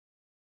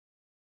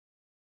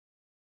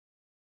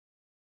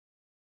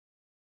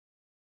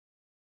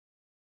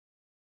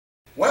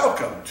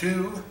Welcome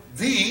to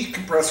the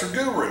Compressor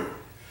Guru.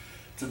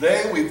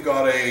 Today we've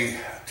got a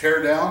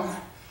teardown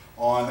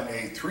on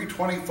a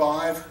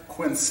 325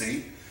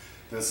 Quincey.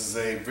 This is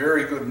a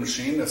very good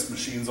machine. This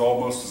machine's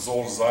almost as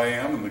old as I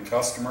am, and the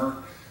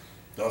customer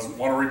doesn't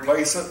want to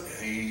replace it.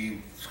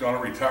 He's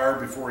going to retire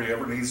before he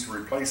ever needs to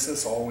replace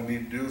this. All we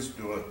need to do is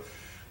do a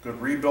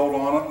good rebuild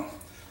on it.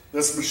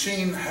 This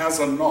machine has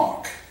a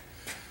knock.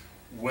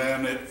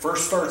 When it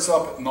first starts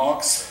up, it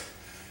knocks.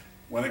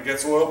 When it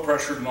gets oil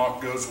pressure, the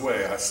knock goes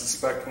away. I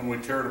suspect when we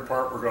tear it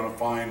apart, we're going to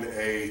find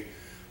a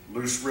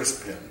loose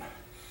wrist pin.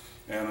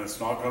 And it's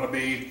not going to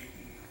be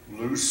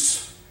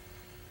loose.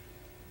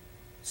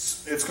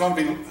 It's going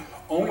to be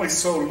only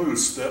so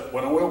loose that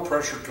when oil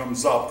pressure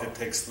comes up, it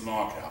takes the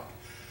knock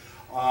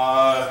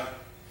out.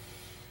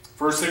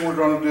 First thing we're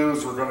going to do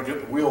is we're going to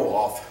get the wheel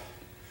off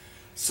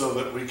so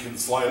that we can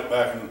slide it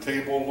back in the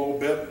table a little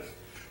bit.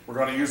 We're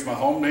going to use my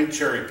homemade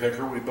cherry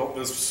picker. We built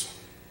this,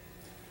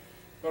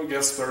 I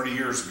guess, 30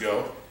 years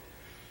ago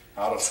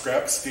out of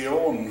scrap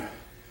steel, and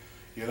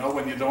you know,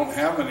 when you don't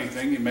have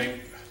anything, you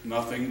make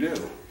nothing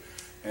do.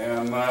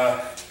 And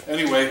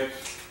anyway,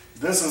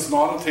 this is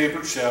not a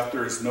tapered shaft.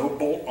 There is no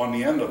bolt on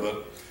the end of it,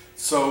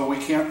 so we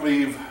can't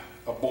leave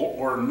a bolt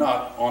or a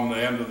nut on the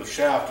end of the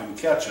shaft and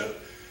catch it.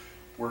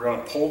 We're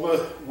going to pull the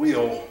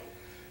wheel,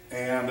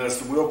 and as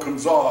the wheel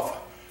comes off,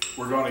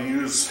 we're going to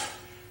use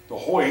the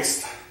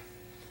hoist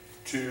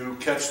to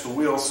catch the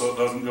wheel so it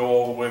doesn't go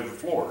all the way to the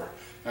floor.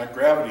 That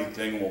gravity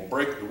thing will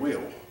break the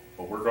wheel,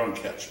 but we're going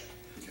to catch it.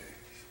 Okay.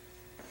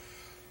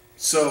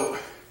 So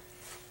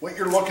what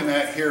you're looking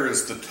at here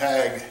is the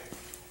tag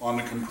on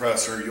the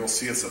compressor. You'll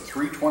see it's a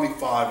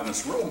 325, and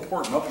it's real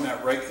important. Up in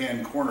that right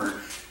hand corner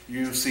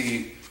you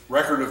see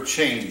record of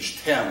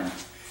change 10.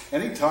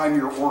 Anytime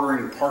you're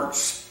ordering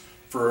parts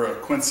for a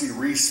Quincey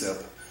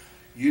recip,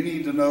 you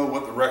need to know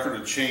what the record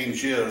of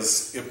change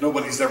is. If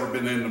nobody's ever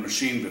been in the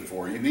machine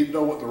before, you need to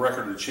know what the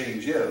record of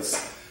change is,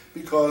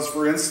 because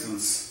for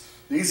instance,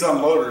 these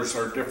unloaders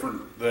are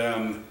different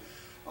than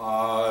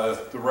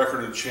the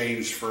record of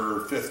change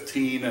for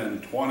 15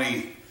 and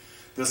 20.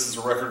 This is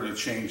a record of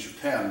change of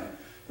 10.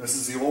 This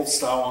is the old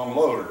style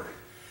unloader.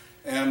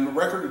 And the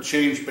record of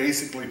change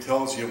basically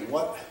tells you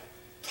what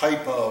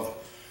type of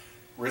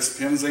wrist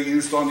pins they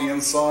used on the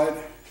inside,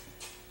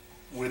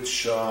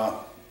 which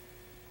oil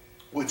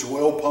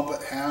pump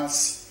it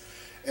has,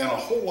 and a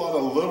whole lot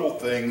of little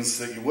things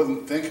that you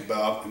wouldn't think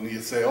about, and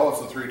you'd say, oh, it's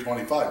a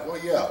 325. Well,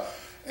 yeah.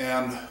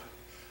 And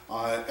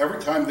every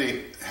time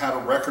they had a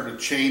record of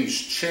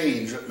change,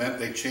 it meant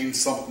they changed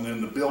something in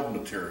the build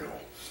material.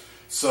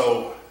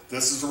 So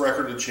this is a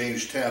record of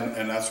change 10,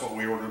 and that's what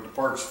we ordered the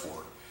parts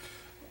for.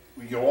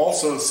 You'll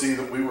also see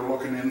that we were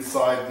looking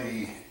inside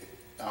the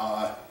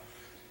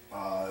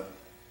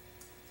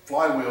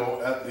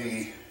flywheel at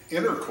the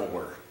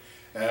intercooler,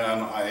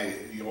 and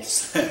you'll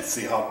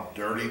see how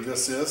dirty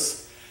this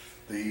is.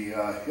 The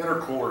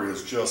intercooler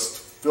is just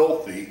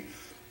filthy,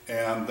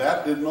 and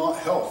that did not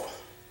help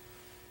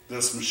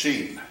this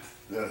machine.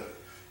 The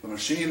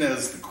machine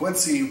is, the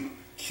Quincey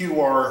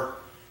QR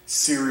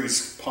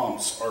series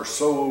pumps are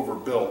so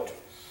overbuilt.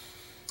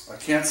 I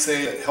can't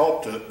say it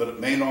helped it, but it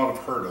may not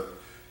have hurt it.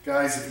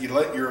 Guys, if you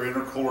let your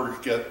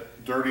intercooler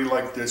get dirty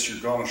like this, you're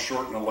going to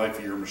shorten the life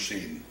of your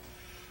machine.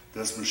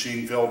 This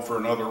machine failed for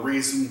another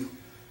reason.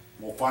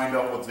 We'll find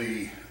out what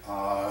the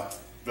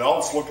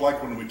valves look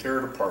like when we tear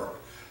it apart.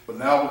 But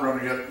now we're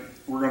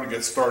going to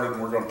get started,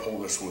 and we're going to pull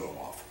this wheel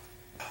off.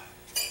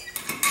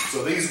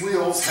 So these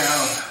wheels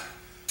have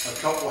a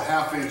couple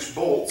half-inch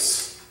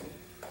bolts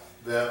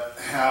that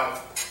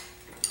have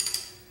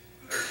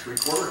their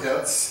 3/4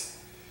 heads,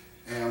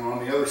 and on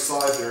the other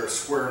side they're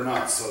square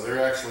nuts. So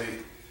they're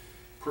actually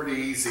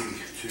pretty easy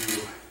to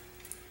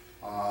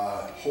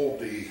hold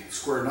the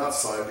square nut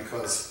side,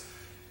 because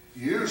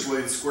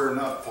usually the square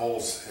nut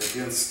falls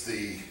against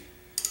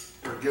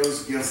or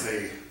goes against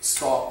a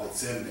stop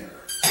that's in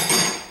there.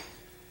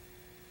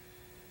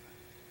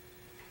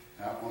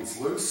 That one's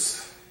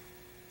loose.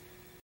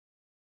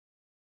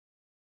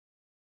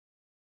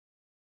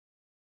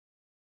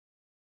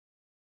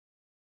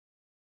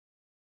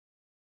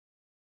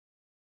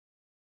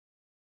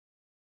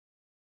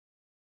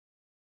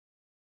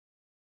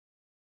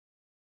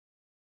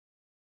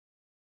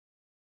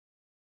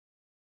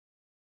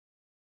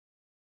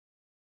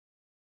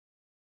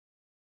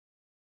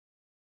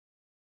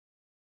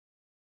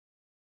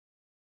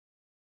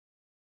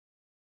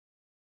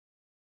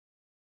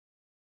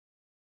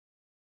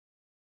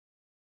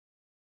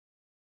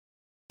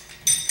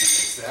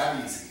 It's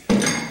that easy.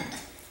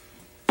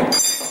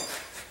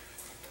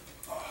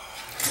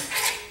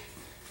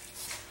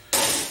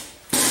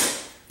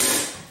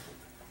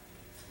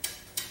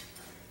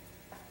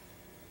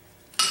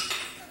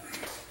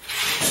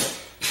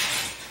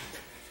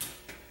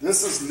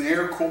 This is an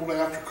air-cooled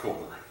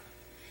aftercooler,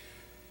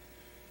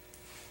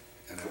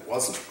 and it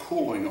wasn't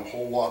cooling a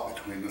whole lot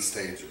between the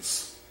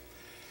stages.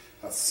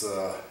 That's,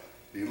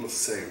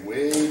 needless to say,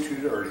 way too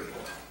dirty.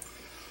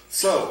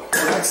 So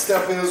the next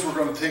step is we're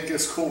going to take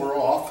this cooler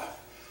off,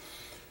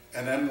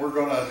 and then we're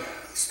going to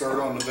start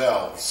on the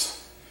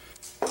valves.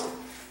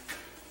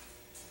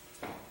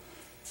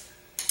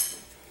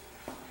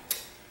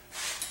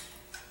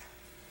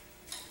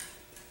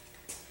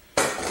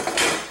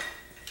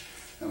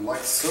 And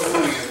like so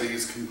many of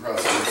these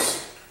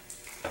compressors,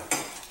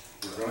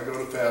 we're going to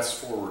go to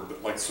fast forward,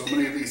 but like so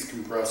many of these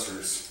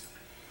compressors,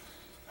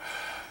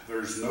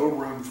 there's no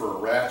room for a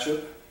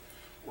ratchet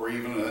or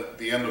even at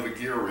the end of a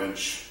gear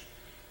wrench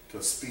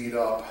to speed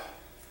up.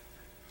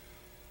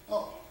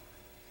 Oh,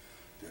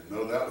 didn't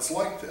know that was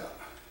like that.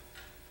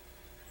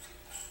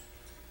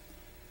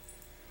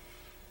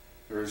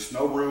 There's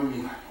no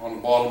room on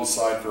the bottom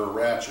side for a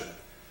ratchet.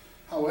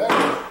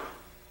 However,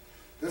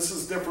 this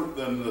is different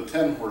than the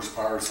 10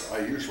 horsepower I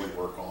usually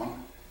work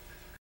on.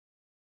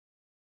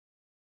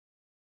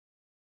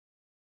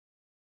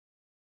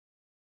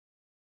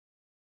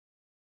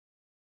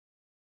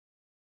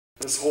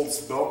 This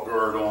holds the belt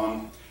guard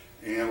on,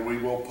 and we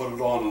will put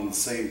it on in the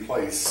same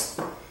place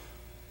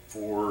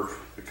for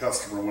the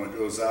customer when it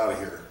goes out of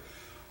here.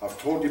 I've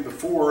told you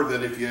before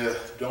that if you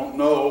don't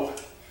know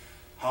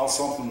how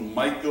something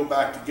might go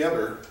back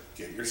together,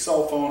 get your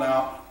cell phone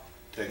out,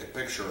 take a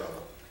picture of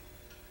it.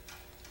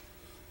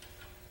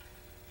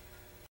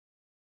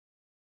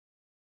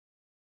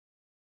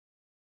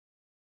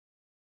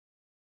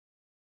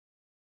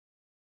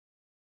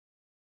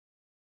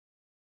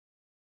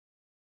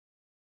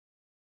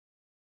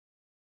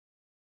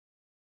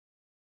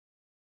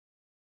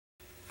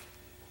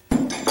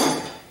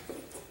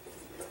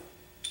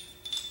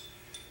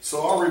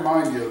 So I'll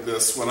remind you of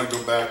this when I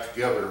go back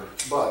together,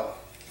 but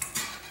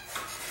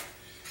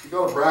you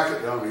got a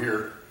bracket down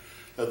here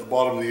at the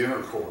bottom of the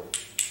intercooler.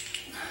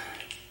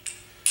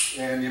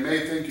 And you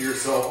may think to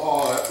yourself,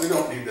 oh, we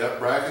don't need that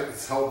bracket,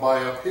 it's held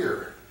by up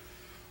here.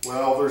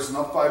 Well, there's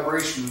enough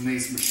vibration in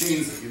these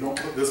machines that you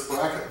don't put this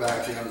bracket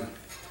back in,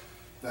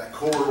 that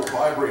cooler will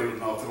vibrate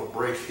enough, it'll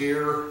break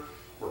here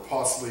or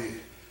possibly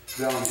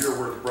down here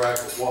where the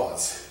bracket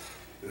was.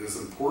 It is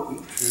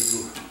important to,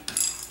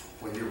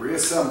 when you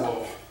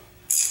reassemble,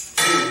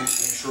 make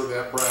sure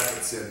that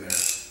bracket's in there.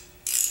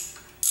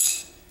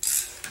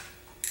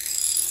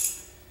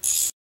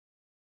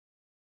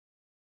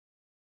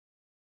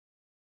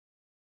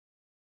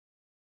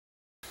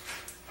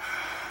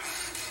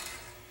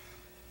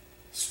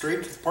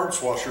 Straight to the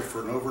parts washer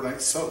for an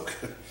overnight soak.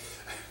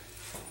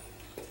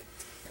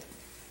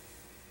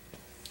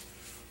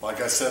 Like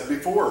I said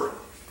before,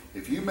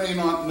 if you may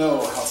not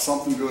know how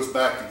something goes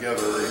back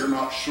together or you're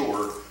not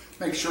sure,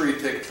 make sure you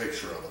take a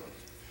picture of it.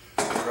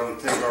 We're going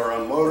to take our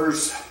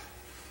unloaders,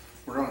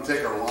 we're going to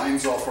take our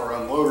lines off our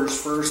unloaders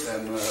first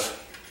and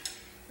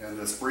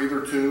this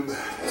breather tube.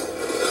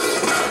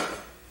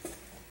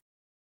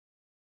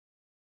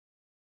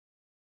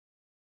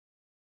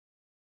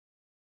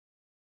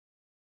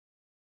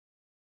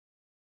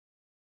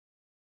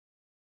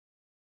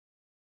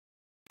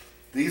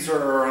 These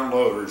are our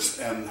unloaders,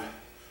 and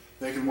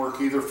they can work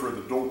either for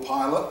the dual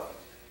pilot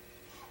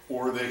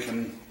or they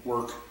can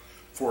work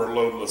for a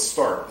loadless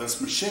start.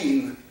 This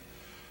machine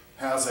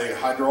has a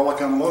hydraulic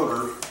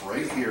unloader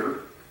right here,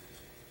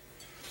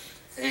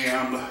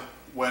 and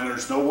when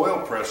there's no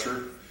oil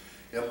pressure,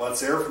 it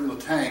lets air from the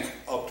tank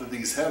up to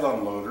these head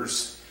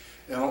unloaders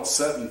and it'll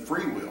set in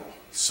freewheel.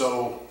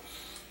 So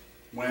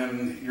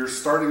when you're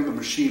starting the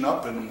machine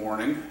up in the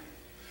morning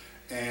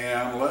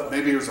and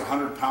maybe there's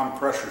 100-pound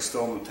pressure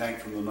still in the tank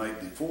from the night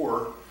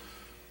before,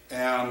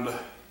 and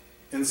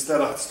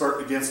instead of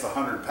starting against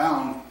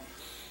 100-pound,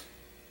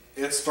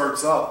 it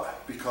starts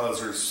up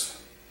because there's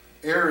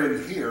air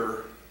in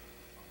here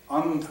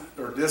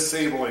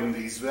disabling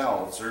these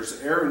valves.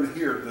 There's air in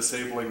here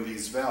disabling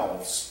these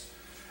valves.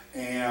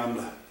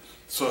 And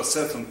so it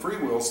sets in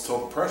freewheels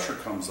till the pressure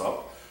comes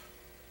up.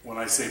 When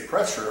I say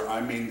pressure, I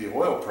mean the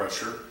oil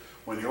pressure.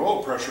 When the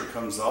oil pressure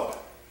comes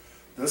up,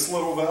 this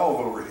little valve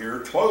over here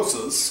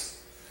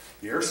closes,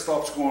 the air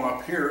stops going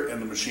up here,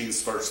 and the machine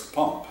starts to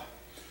pump.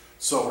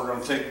 So we're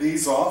going to take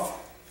these off.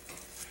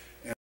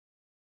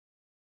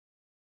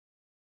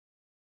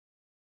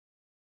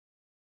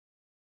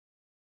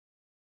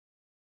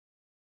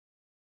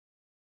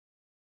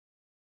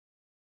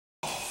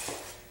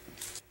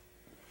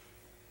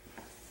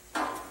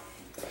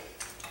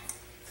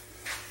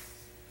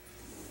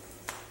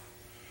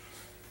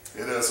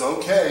 It is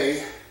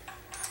okay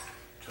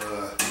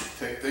to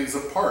take things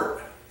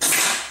apart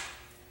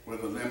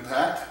with an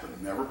impact, but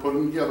never put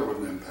them together with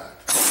an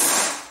impact.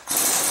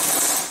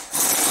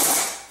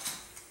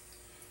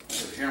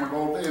 I've hammered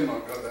all day and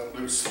not got that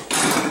loose.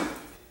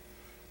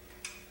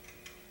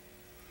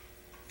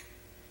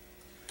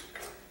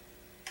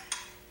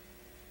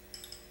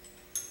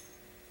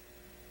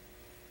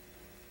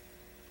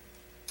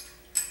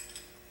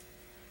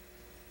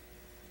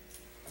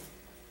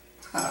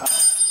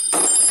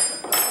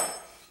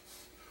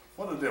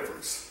 What a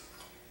difference.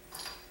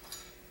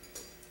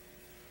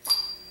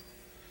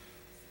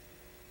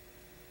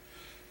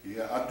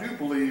 Yeah, I do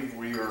believe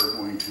we are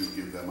going to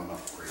give them an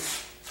upgrade.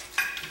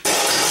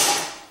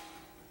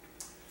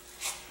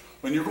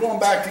 When you're going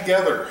back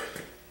together,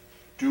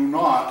 do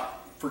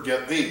not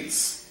forget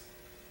these.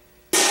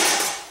 They're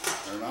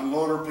an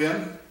unloader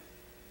pin.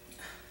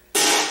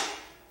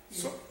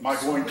 So, am I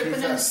going too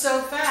Whipping them fast?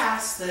 so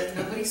fast that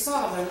nobody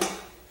saw them.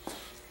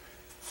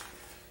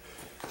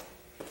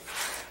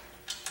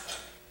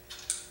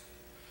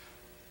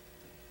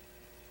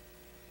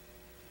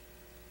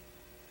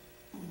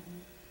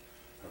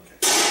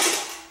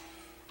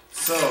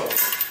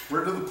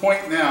 we're to the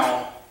point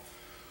now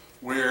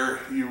where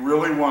you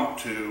really want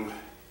to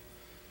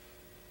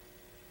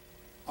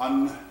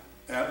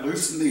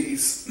loosen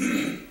these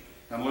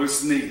and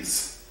loosen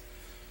these.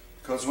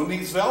 Because when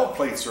these valve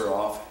plates are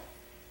off,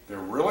 they're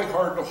really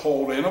hard to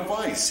hold in a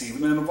vise,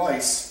 even in a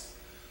vise,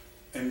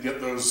 and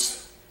get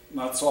those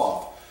nuts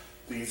off.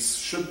 These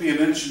should be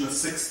 1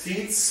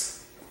 1/16".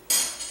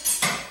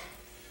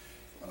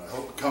 And I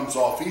hope it comes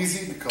off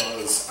easy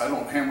because I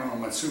don't hammer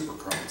on my super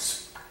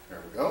chromes.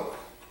 There we go.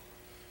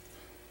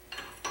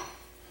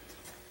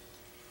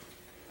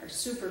 Are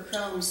super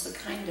chromes the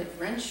kind of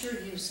wrench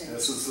you're using?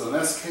 This is an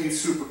SK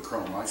super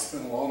chrome. I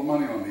spent a lot of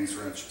money on these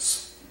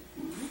wrenches.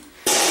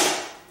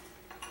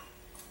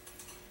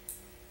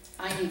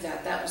 I knew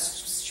that. That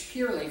was just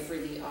purely for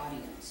the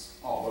audience.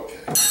 Oh,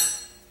 okay.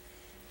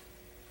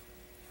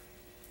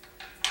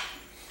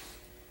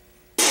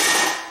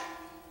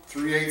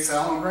 3/8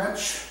 Allen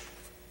wrench.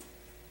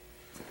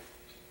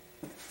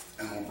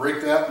 And we'll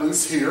break that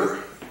loose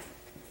here.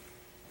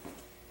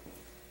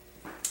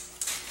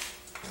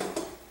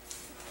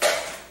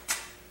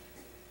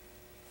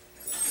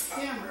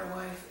 Camera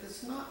wife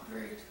is not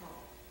very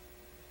tall.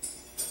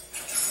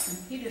 And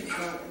he didn't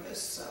go with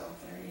this, so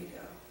there you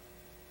go.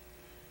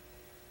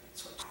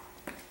 That's what.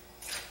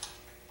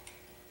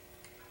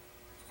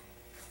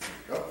 There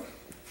we go.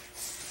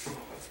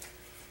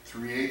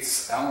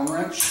 3/8 Allen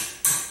wrench.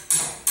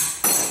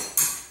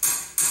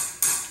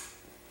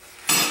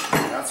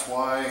 That's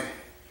why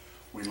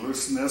we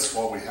loosen this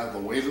while we have the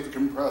weight of the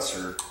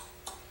compressor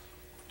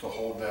to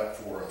hold that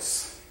for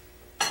us.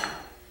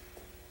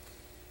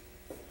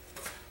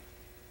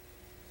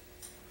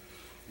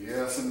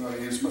 Yes, I'm going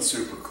to use my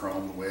super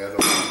chrome the way I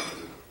don't want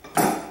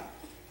to.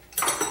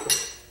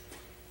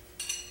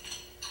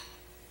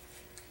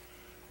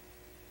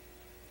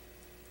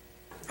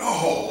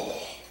 Oh!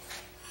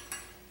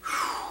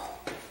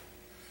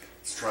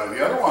 Let's try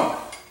the other one.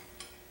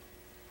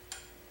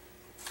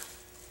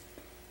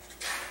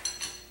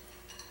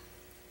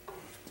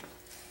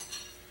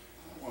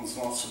 That one's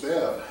not so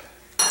bad.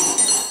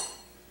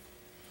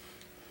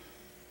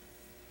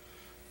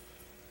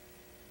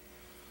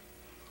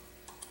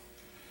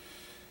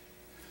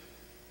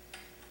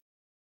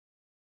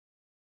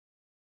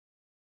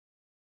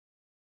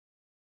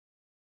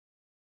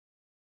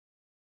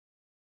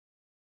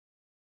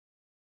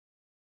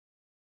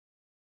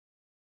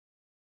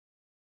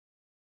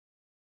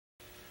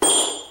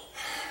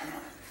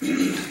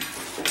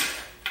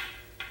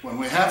 When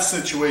we have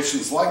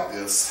situations like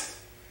this,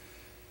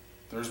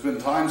 there's been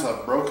times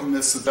I've broken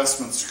this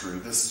adjustment screw.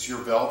 This is your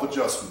valve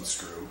adjustment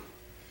screw.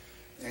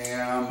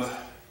 And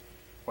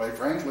quite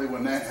frankly,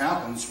 when that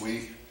happens,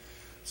 we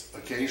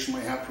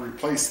occasionally have to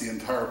replace the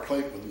entire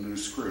plate with a new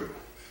screw.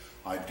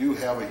 I do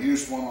have a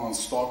used one on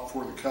stock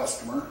for the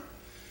customer,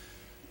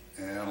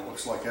 and it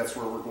looks like that's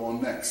where we're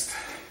going next.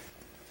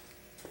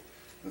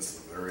 This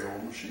is a very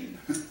old machine.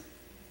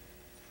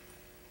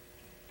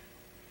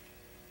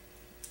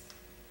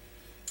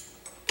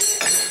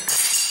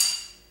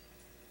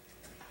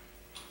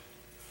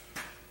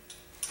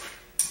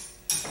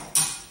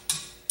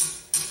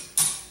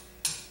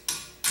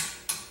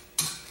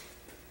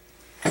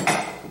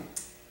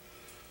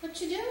 What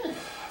you doing?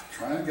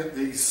 Trying to get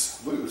these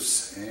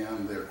loose,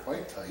 and they're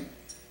quite tight.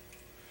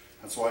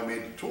 That's why I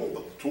made the tool,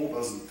 but the tool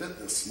doesn't fit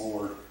this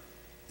smaller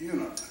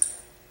unit.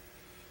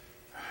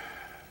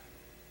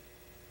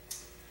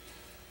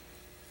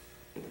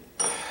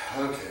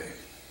 Okay.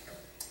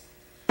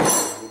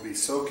 We'll be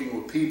soaking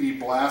with PB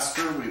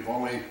Blaster. We've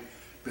only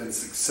been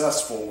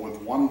successful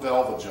with one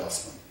valve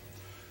adjustment,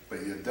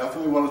 but you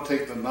definitely want to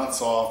take the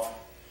nuts off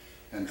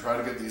and try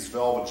to get these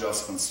valve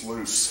adjustments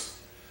loose.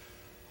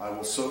 I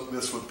will soak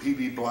this with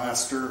PB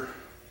Blaster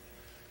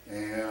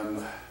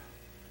and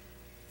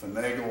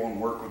finagle and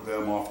work with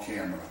them off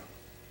camera.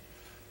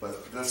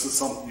 But this is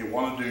something you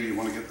want to do. You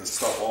want to get this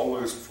stuff all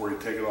loose before you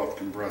take it off the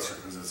compressor,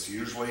 because it's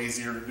usually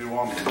easier to do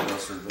on the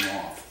compressor than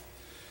off.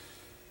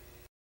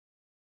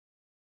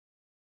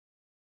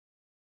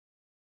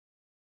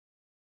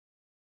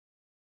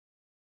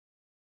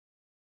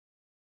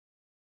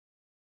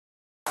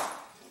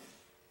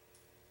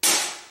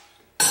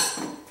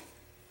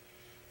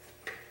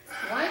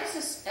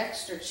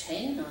 Extra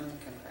chain on the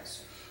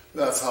compressor.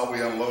 That's how we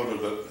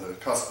unloaded it.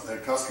 The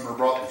customer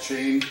brought the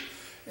chain,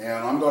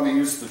 and I'm going to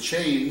use the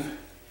chain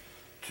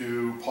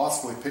to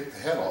possibly pick the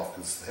head off,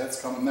 because the head's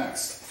coming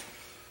next.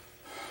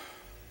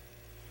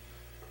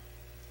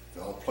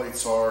 Valve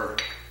plates are,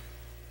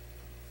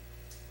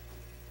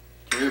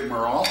 3 of them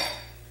are off.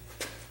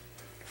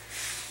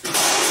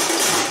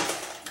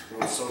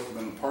 Go soak them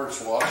in the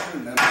parts washer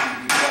and then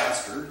PB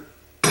Blaster.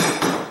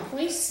 Can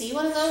we see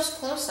one of those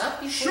close up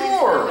before you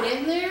throw it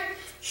in there?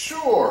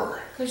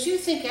 Sure. Because you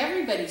think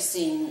everybody's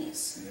seen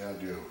these. Yeah, I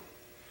do.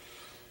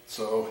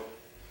 So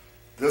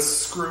this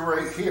screw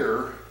right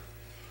here,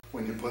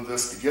 when you put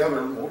this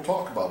together, we'll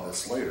talk about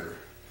this later,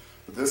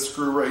 but this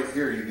screw right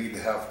here you need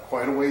to have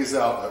quite a ways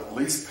out, at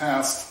least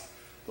past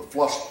the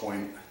flush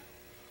point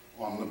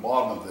on the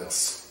bottom of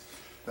this.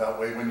 That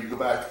way when you go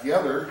back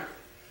together,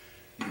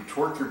 you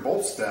torque your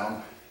bolts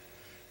down,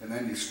 and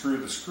then you screw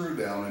the screw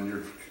down,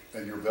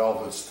 and your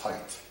valve is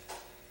tight.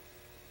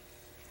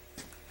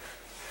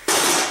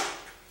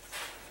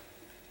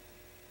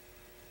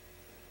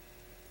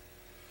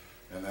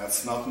 And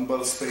that's nothing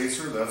but a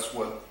spacer. That's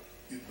what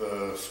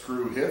the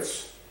screw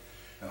hits,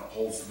 and it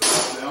holds the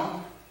valve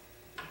down.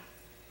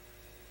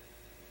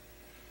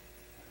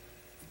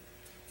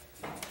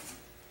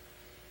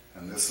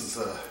 And this is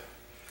a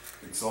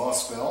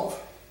exhaust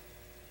valve.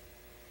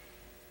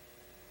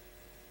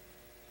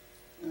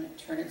 I'm going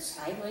to turn it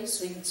sideways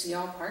so we can see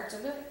all parts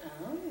of it.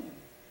 Oh.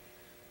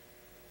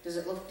 Does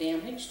it look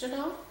damaged at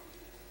all?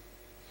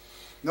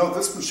 No,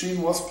 this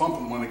machine was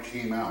pumping when it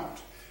came out.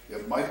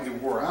 It might be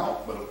wore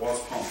out, but it was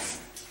pumping.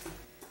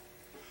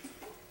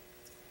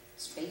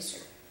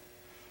 Spacer.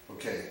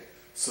 Okay,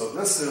 so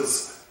this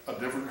is a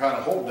different kind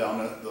of hold down.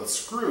 The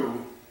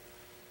screw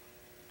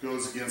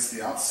goes against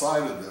the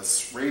outside of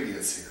this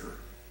radius here.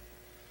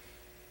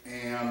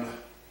 And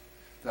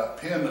that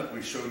pin that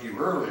we showed you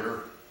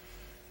earlier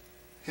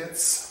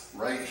hits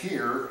right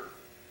here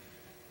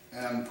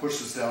and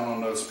pushes down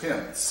on those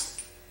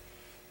pins.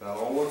 That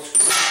all looks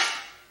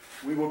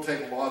good. We will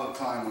take a lot of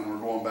time when we're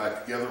going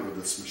back together with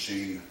this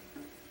machine,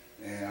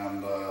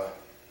 and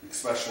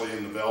especially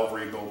in the valve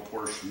rebuild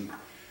portion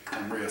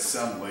and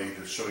reassembly,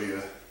 to show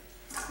you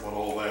what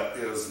all that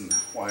is and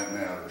why it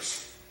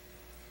matters.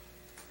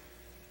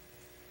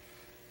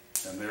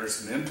 And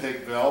there's an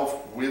intake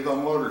valve with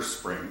unloader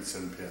springs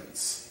and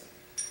pins.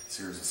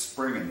 So here's a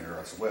spring in there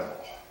as well.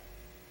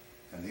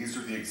 And these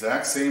are the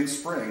exact same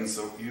springs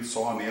that you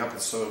saw in the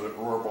episode at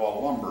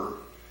Rohrball Lumber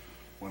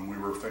when we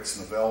were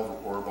fixing a valve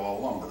at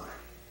Rohrball Lumber.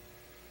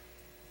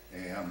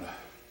 And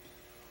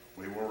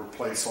we will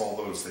replace all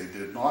those. They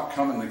did not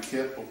come in the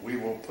kit, but we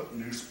will put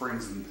new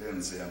springs and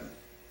pins in.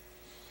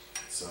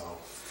 So,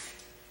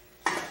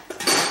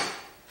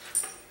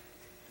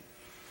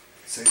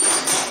 same thing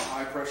on the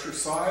high pressure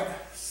side.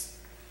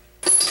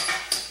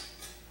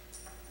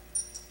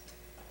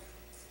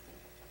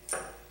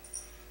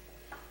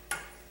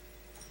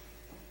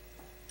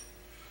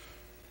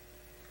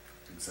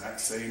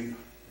 Exact same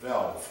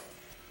valve.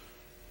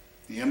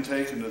 The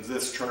intake and the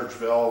discharge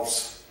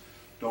valves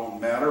don't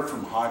matter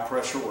from high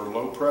pressure or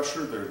low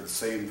pressure. They're the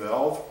same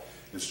valve.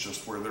 It's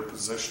just where they're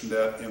positioned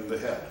at in the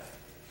head.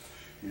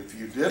 If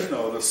you did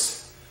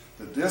notice,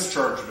 the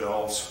discharge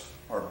valves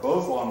are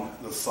both on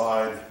the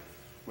side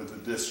with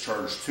the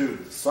discharge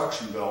tube. The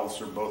suction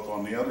valves are both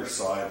on the other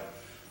side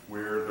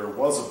where there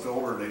was a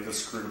filter and they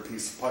just screwed a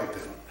piece of pipe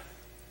in it.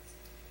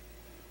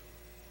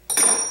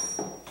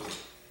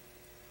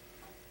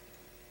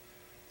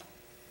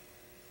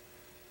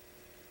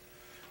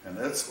 And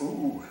that's,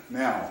 ooh,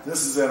 now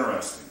this is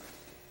interesting.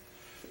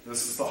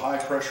 This is the high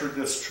pressure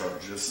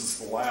discharge. This is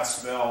the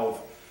last valve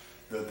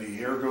that the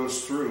air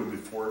goes through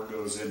before it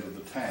goes into the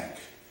tank.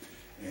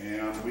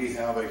 And we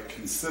have a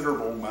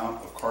considerable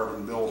amount of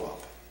carbon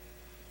buildup.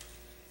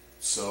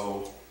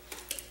 So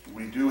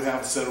we do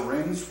have a set of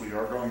rings. We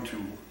are going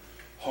to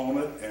hone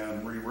it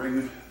and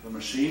re-ring the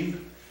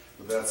machine,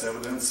 but that's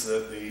evidence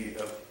that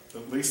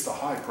at least the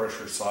high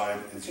pressure side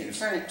is used.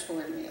 Turn it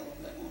toward me a little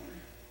bit more.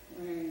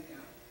 There you go.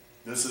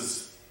 This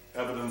is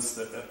evidence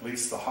that at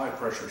least the high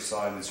pressure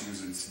side is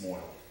using some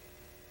oil.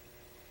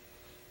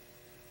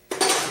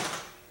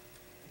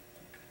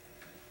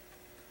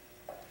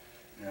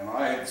 And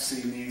I have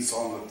seen these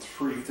on the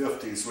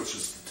 350s, which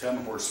is the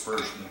 10 horse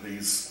version of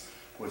these,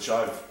 which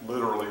I've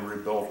literally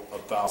rebuilt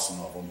 1,000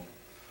 of them.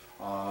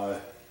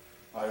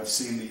 I've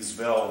seen these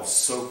valves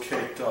so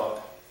caked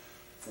up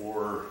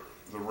for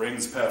the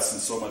rings passing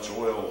so much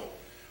oil,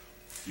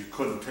 you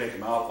couldn't take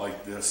them out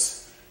like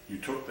this. You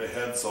took the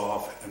heads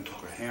off and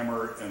took a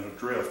hammer and a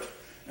drift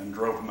and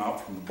drove them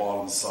out from the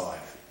bottom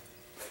side.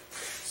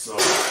 So,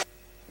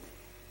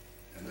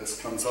 and this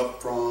comes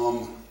up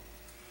from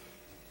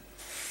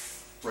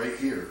right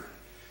here.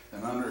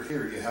 And under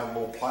here you have a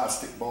little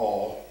plastic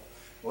ball.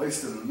 At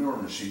least in the newer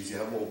machines you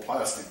have a little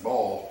plastic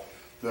ball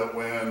that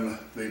when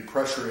the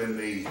pressure in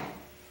the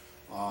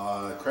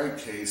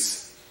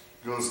crankcase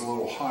goes a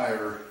little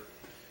higher,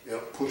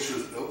 it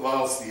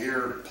allows the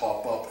air to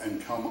pop up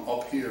and come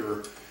up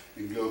here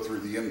and go through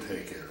the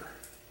intake air.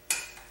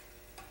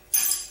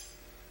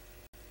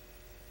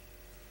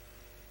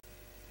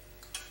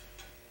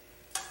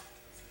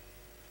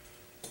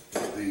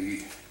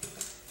 The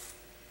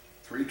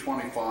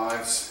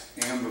 325s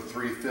and the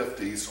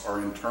 350s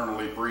are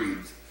internally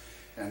breathed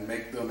and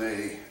make them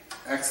an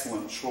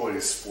excellent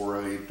choice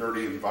for a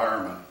dirty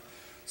environment,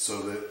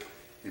 so that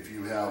if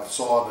you have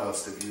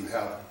sawdust, if you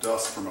have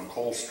dust from a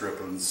coal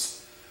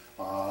strippings,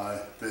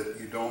 that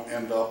you don't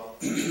end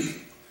up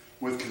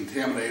with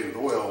contaminated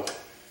oil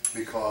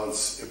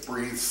because it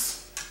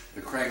breathes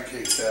the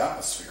crankcase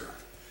atmosphere.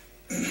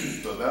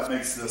 So that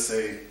makes this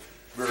a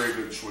very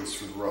good choice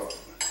for the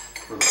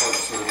park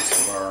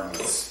service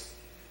environments.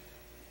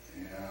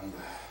 And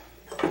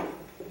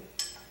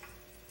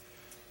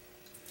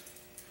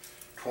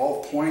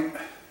 12-point,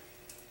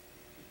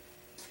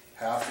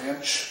 ½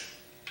 inch.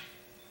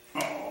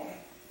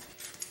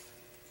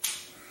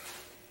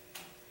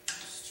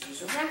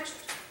 ratchet.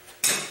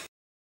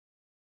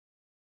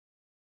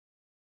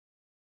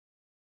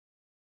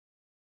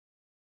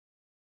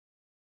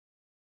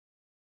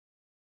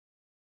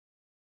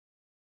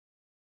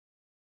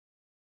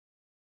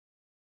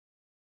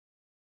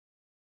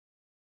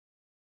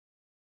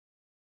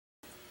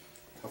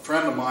 A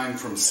friend of mine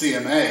from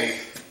CMA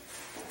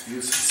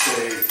used to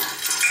say,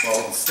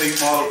 well, the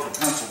state motto for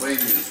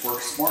Pennsylvania is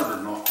work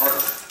smarter, not harder.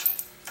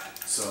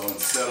 So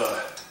instead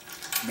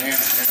of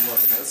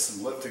manhandling this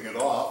and lifting it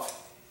off,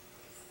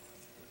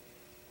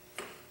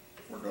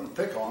 we're going to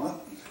pick on it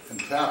and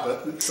tap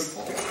it and it should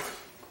fall off.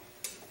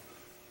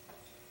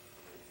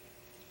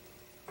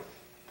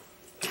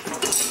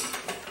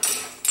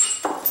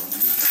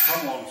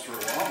 Come along for a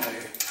while, they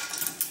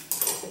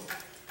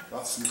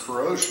got some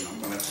corrosion.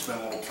 I'm going to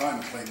spend a little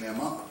time to clean them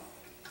up.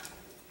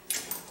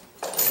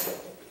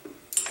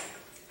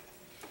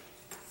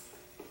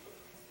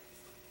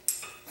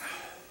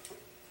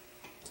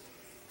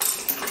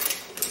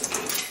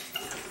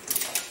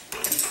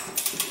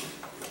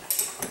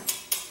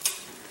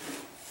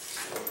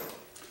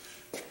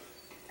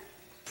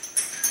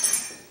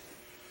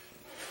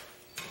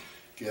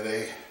 Get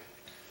a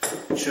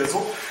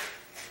chisel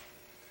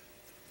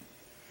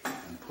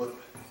and put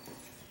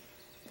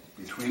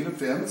between the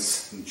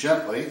fins and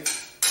gently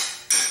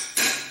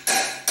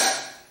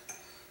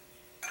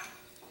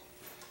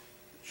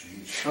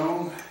change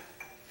tone.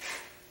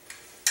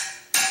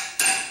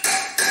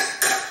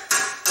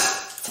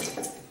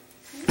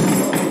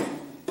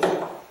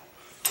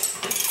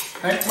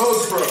 Hank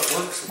Mosebrook,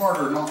 work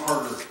smarter, not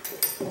harder.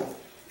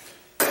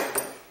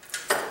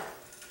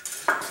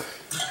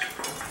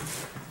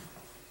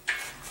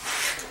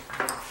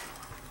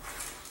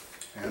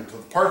 And to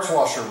the parts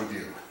washer with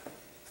you.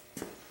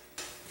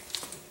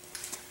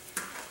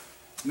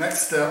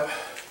 Next step,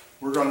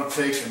 we're going to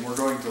take and we're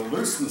going to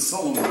loosen the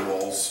cylinder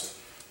walls,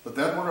 but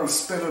then we're going to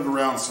spin it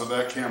around so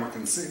that camera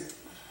can see.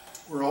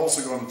 We're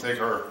also going to take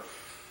our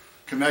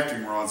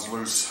connecting rods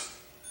loose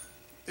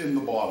in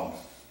the bottom.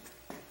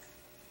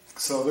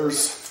 So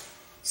there's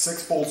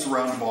 6 bolts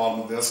around the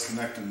bottom of this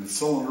connecting the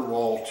cylinder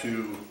wall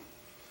to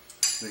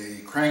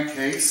the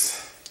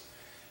crankcase.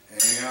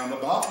 And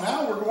about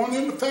now we're going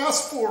into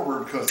fast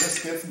forward because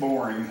this gets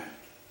boring.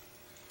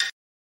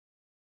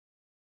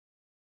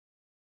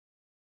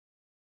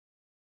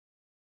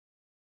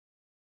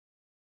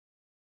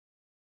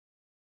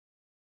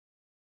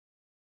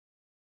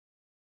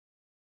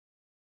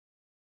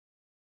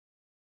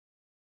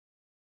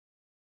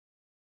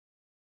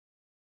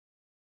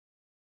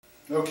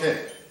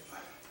 Okay,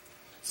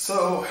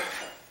 so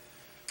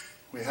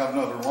we have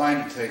another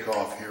line to take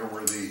off here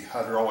where the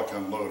hydraulic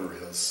unloader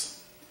is.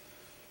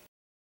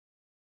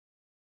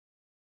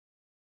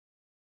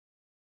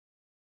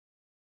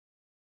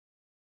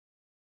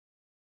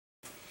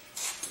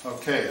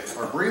 Okay,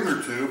 our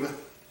breather tube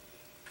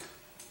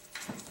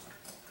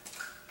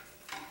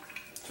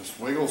just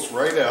wiggles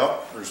right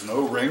out. There's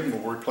no ring.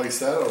 We'll replace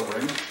that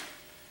O-ring.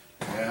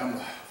 And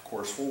of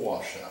course we'll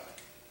wash that.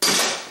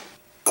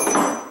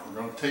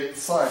 We're going to take the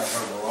side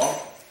cover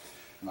off.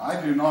 And I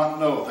do not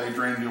know if they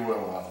drained the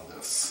oil out of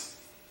this.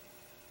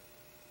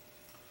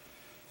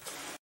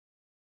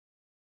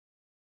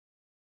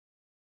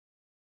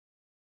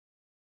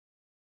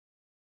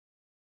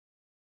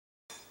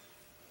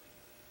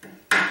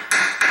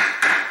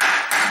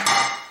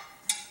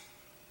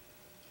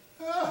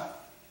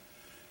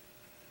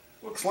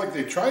 Looks like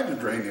they tried to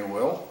drain the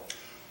oil.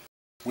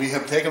 We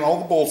have taken all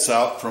the bolts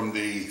out from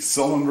the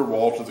cylinder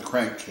wall to the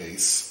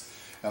crankcase,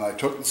 and I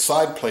took the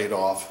side plate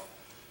off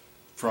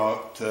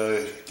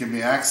to give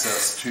me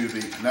access to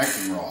the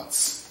connecting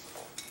rods.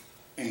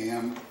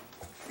 And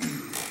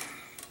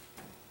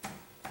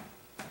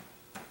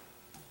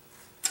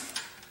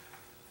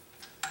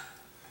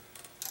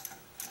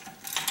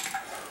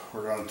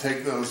we're going to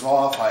take those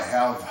off. I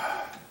have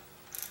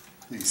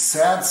the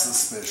sad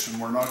suspicion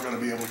we're not going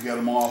to be able to get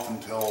them off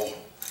until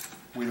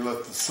we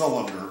lift the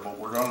cylinder, but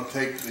we're going to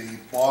take the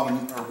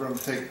bottom, or we're going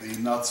to take the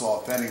nuts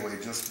off anyway,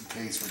 just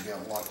in case we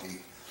get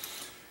lucky.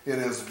 It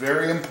is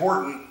very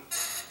important,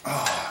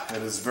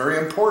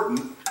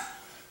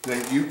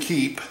 that you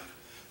keep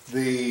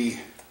the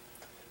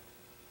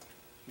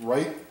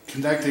right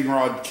connecting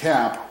rod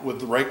cap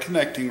with the right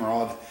connecting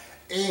rod,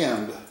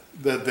 and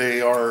that they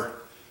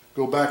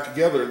go back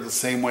together the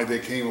same way they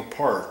came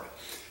apart.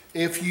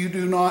 If you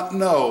do not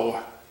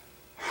know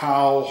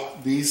how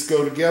these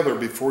go together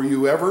before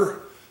you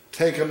ever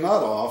take a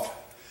nut off,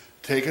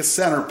 take a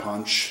center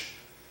punch,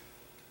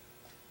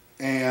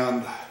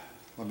 and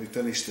let me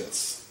finish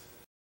this.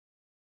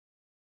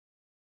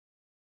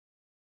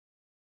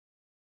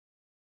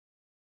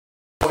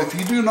 If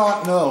you do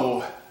not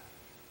know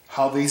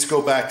how these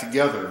go back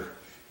together,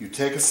 you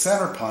take a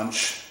center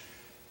punch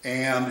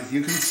and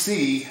you can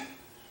see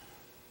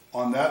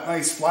on that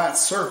nice flat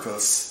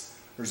surface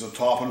there's a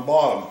top and a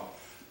bottom.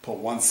 Put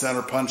one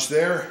center punch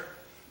there,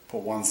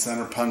 put one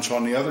center punch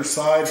on the other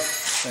side,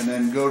 and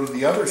then go to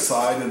the other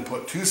side and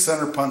put 2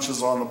 center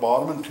punches on the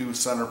bottom and 2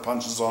 center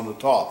punches on the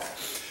top.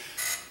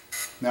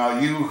 Now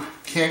you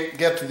can't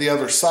get to the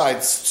other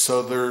sides,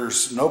 so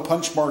there's no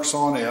punch marks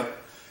on it,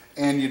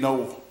 and you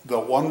know the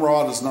one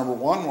rod is number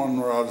one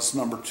rod is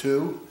number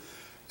 2,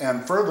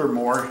 and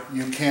furthermore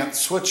you can't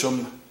switch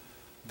them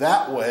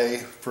that way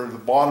for the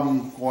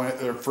bottom going,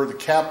 or for the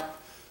cap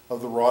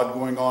of the rod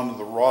going onto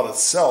the rod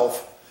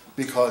itself,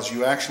 because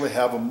you actually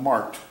have them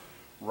marked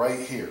right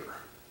here.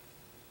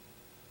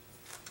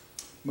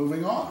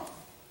 Moving on.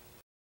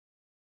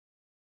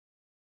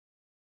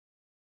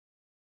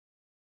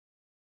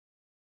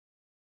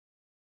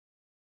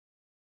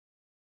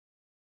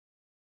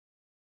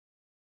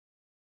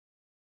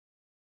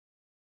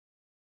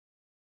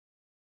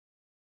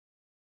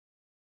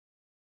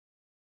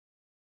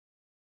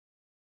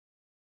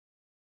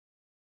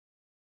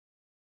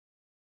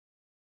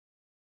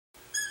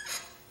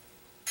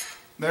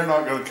 They're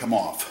not going to come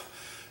off.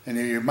 And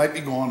you might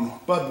be going,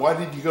 Bud, why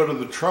did you go to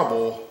the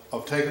trouble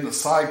of taking the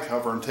side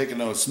cover and taking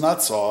those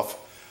nuts off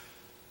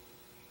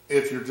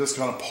if you're just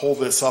going to pull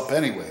this up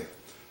anyway?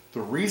 The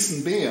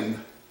reason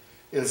being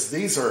is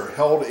these are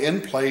held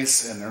in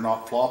place and they're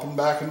not flopping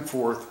back and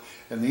forth,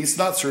 and these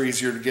nuts are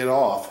easier to get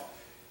off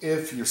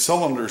if your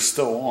cylinder is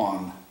still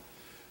on.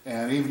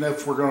 And even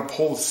if we're going to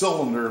pull the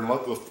cylinder and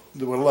let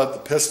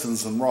the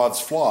pistons and rods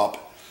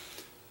flop,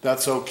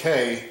 that's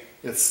okay.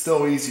 It's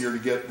still easier to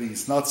get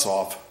these nuts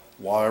off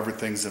while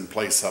everything's in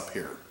place up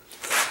here.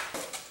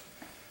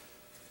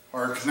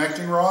 Our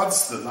connecting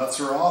rods, the nuts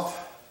are off.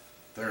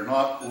 They're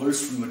not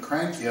loose from the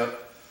crank yet,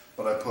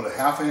 but I put a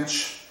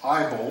 1/2-inch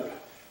eye bolt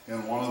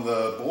in one of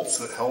the bolts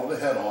that held the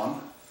head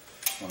on.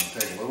 I'm going to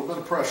take a little bit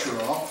of pressure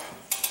off.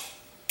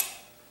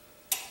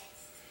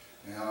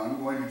 And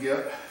I'm going to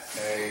get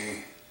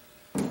a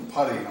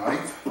putty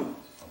knife.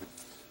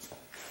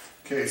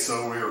 Okay,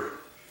 so we're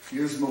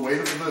using the weight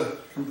of the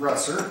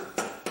compressor.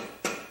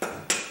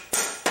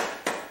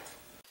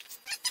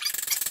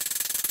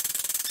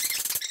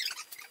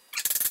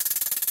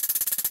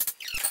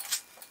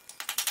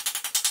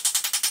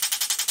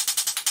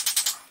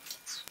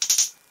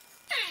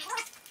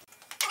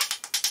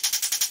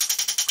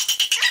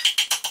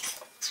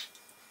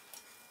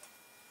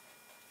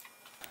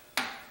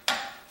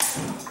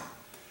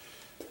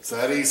 It's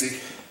that easy.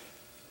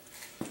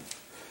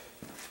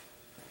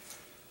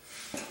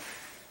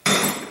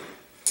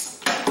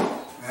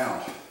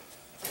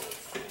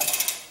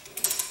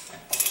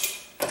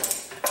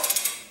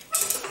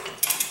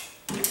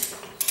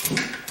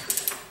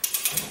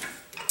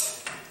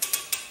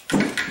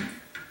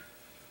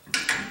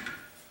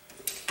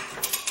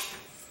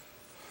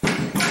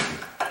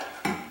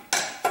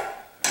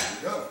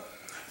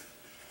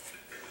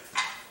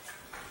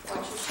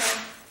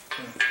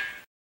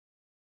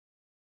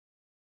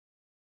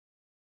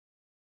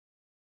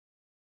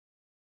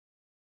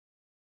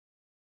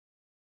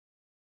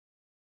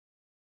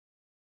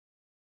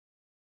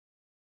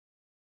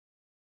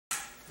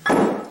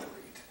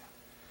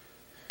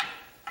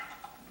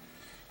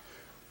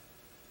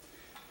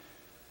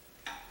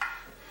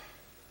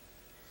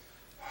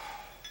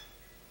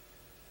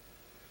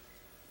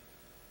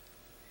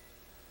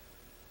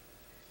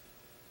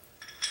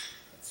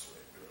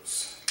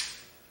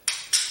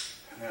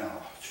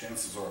 Now,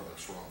 chances are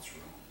this rod's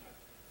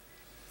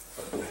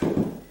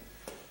ruined.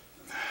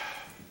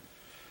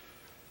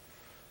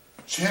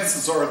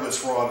 Chances are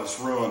this rod is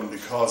ruined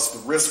because the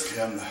wrist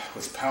pin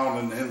was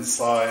pounding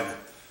inside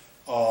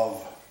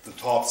of the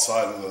top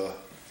side of the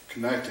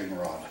connecting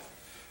rod.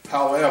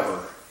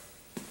 However,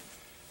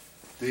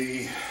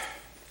 in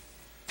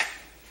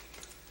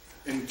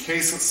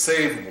case it's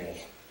savable,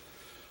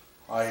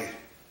 I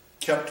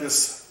kept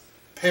this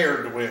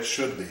paired the way it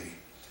should be.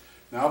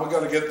 Now we've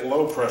got to get the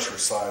low pressure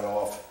side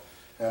off,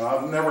 and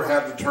I've never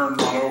had to turn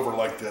one over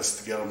like this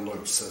to get them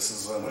loose. This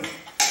is an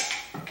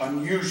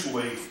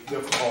unusually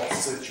difficult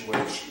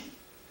situation.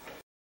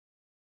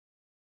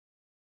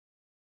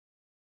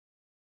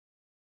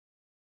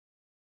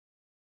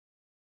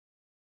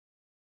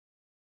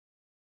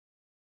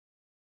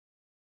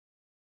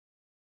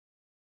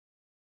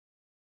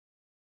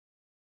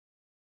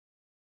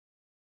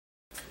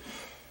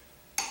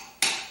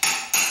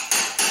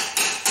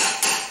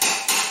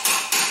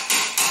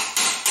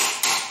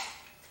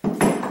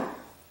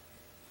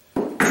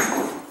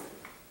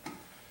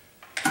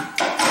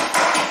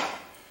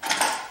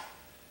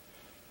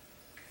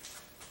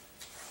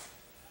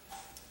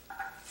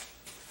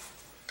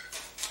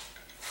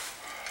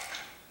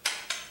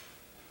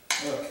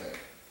 Okay.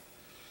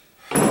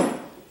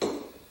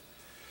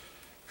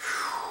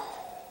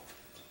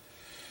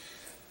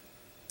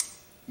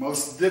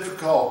 Most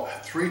difficult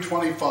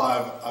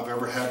 325 I've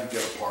ever had to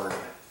get apart.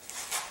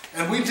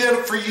 And we did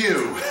it for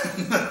you.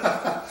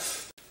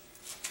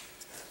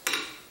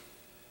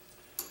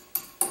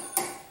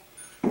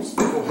 There's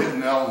a little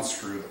hidden Allen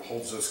screw that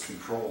holds this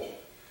control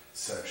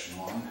section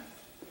on.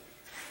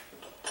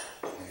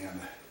 And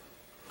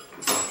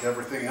like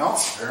everything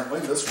else,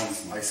 apparently this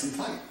one's nice and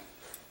tight.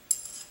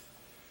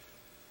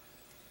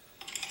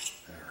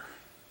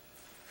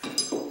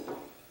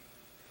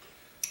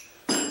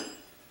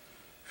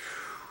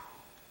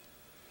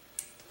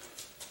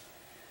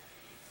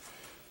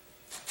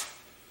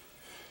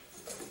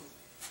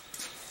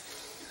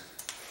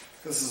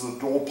 This is a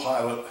dual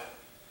pilot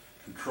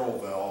control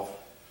valve,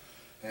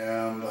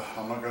 and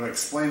I'm not going to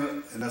explain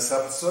it in this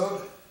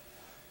episode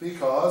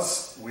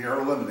because we are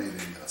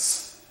eliminating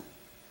this.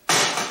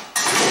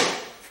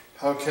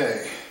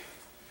 Okay,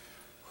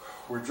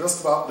 we're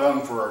just about done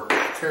for our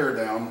tear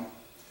down,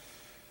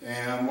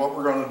 and what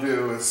we're going to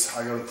do is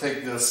I'm going to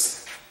take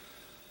this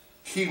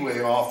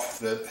keyway off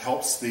that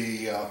helps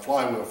the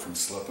flywheel from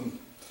slipping.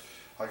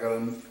 I got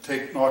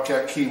to knock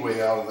that keyway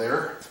out of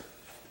there.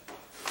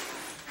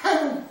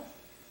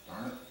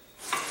 Darn it.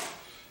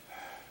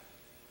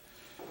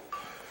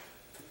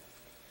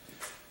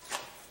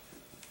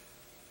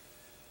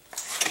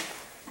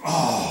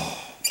 Oh.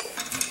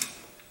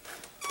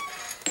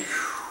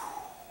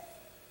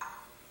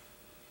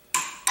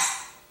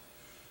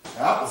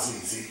 That was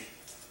easy.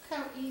 Look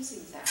how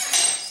easy that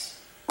was.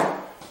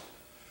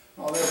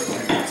 Not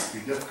everything has to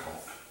be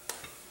difficult.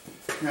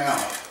 Now,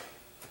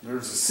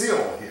 there's a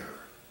seal here.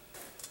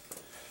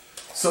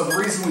 So the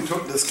reason we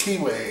took this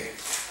keyway,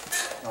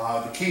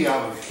 the key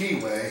out of the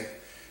keyway,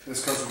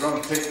 is because we're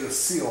going to take this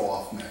seal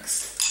off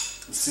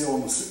next. The seal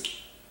in the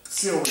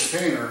seal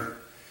retainer,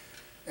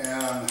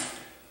 and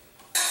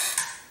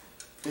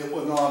it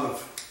would not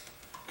have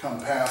come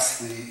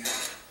past the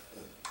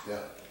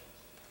depth.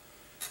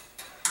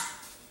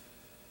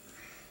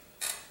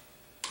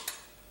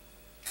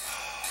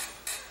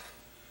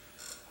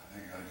 I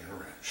think I gotta get a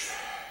wrench.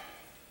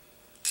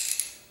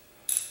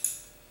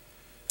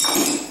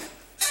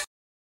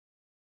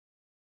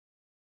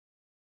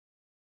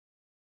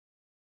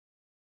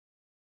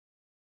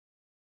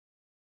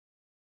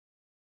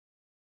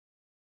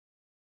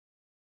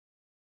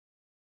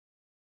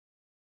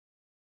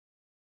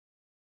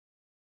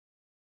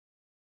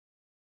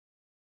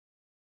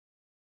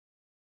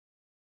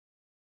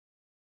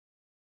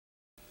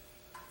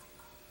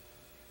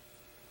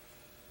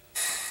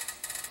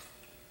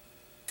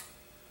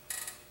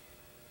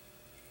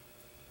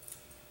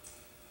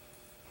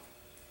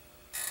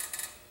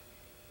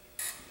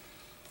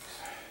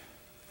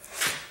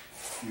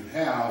 You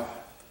have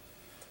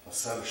a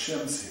set of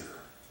shims here,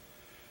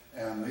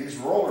 and these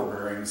roller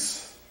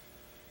bearings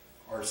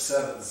are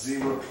set at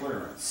 0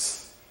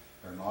 clearance.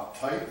 They're not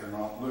tight, they're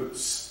not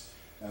loose,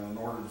 and in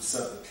order to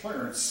set the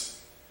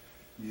clearance,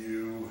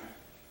 you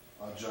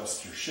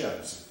adjust your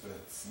shims. If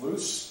it's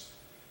loose,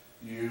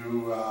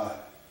 you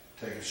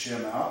take a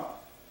shim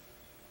out.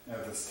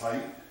 If it's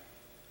tight,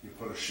 you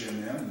put a shim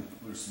in and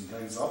loosen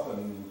things up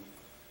and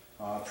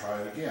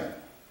try it again.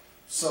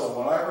 So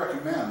what I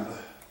recommend,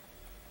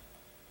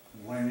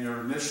 when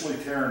you're initially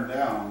tearing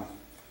down,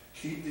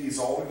 keep these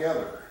all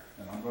together.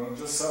 And I'm going to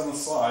just set them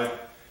aside,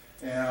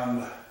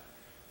 and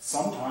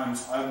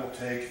sometimes I will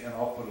take and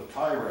I'll put a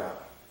tie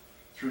wrap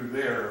through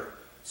there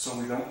so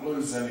we don't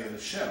lose any of the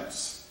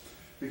shims.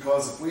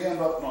 Because if we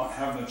end up not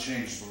having to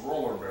change the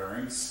roller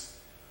bearings,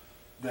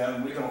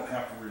 then we don't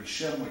have to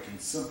re-shim. We can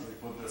simply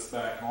put this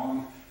back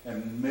on,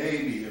 and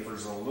maybe if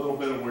there's a little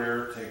bit of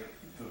wear, take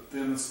the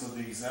thinnest of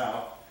these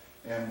out,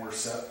 and we're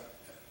set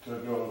to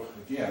go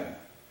again.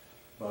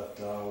 But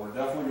we're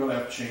definitely going to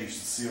have to change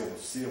the seal. The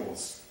seal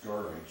is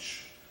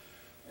garbage.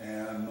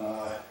 And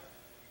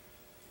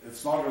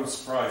it's not going to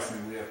surprise me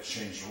we have to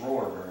change the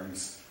roller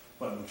bearings.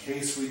 But in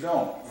case we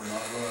don't, we're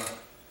not going to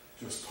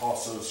just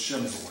toss those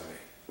shims away.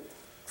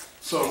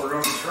 So we're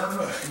going to turn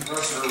the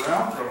compressor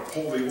around. We're going to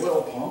pull the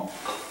oil pump.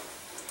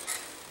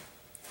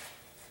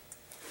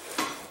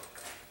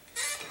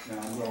 Now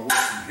I'm going to work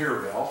from here,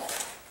 Val.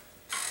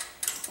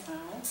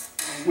 Well,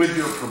 with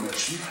your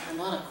permission. I'm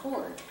on a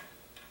cord.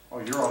 Oh,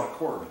 you're on a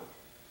cord.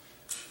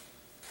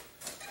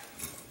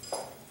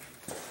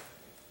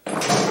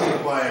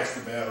 Buy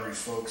extra batteries,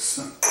 folks.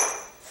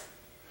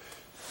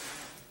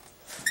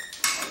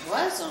 I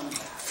was on a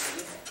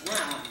battery, but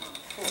now I'm on a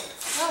cord.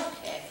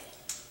 Okay.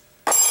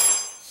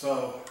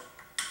 So,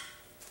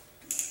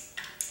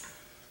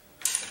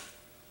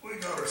 we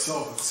got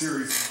ourselves a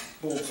series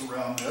of bolts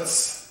around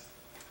this.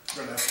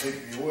 We're going to have to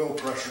take the oil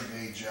pressure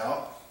gauge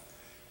out,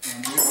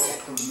 and we will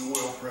put an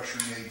oil pressure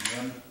gauge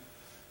in.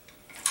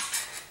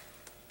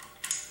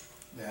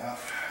 Yeah.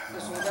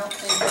 Because we don't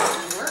think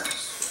it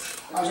works.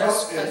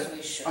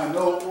 I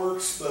know it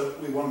works, but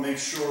we want to make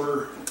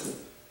sure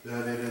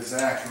that it is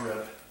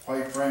accurate.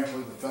 Quite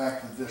frankly, the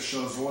fact that this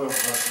shows oil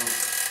pressure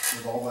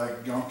with all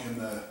that gunk in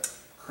the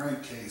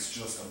crankcase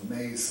just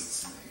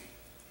amazes me.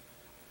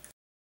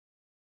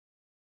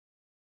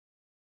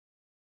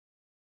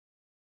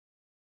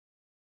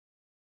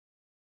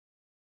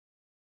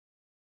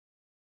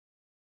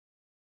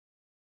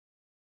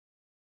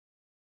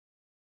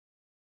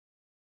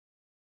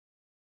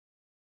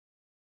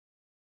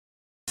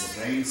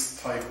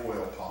 Vanes type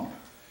oil pump,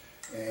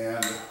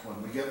 and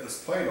when we get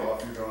this plate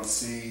off, you're going to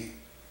see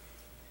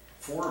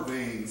 4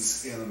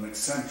 vanes in an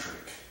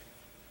eccentric,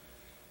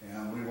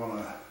 and we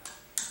want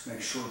to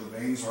make sure the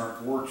vanes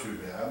aren't wore too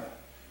bad,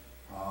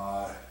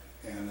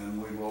 and then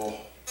we will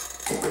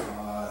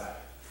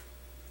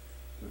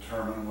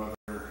determine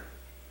whether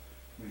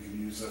we can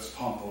use this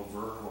pump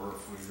over or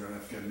if we're going to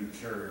have to get a new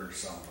carrier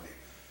assembly.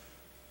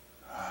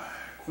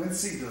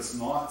 Quincey does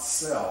not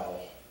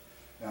sell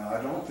And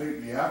I don't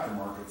think the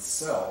aftermarket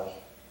sell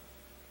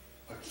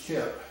a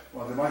kit.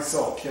 Well, they might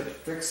sell a kit to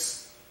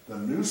fix the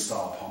new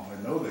style pump, I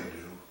know they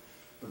do,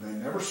 but they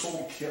never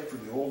sold a kit for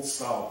the old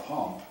style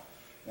pump.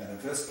 And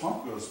if this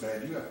pump goes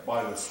bad, you have to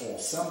buy this whole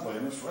assembly,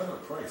 and it's rather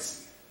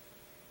pricey.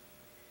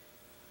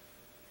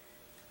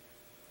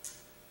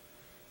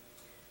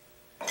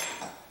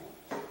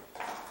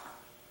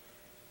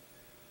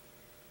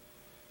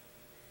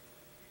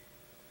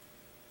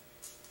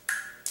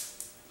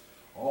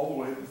 All the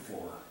way to the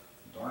floor.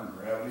 Darn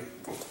gravity.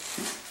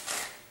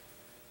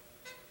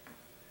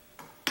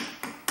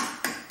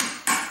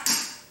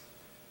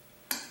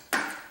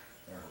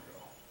 There we go.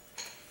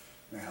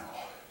 Now,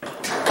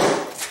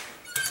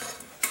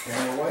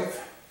 camera wipe,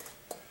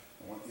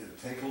 I want you to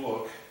take a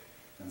look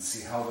and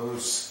see how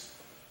those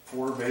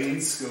 4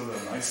 veins go to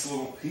a nice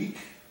little peak.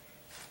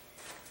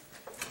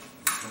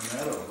 Turn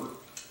that over.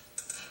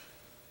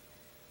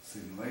 See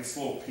the nice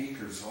little peak,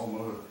 there's a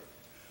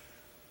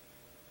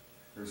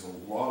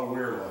lot of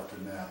wear left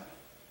in that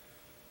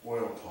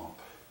oil pump.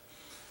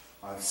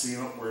 I've seen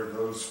it where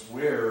those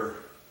wear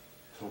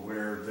to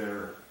where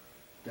they're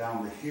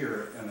down to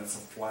here and it's a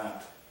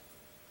flat,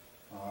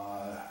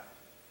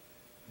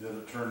 that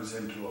it turns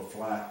into a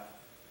flat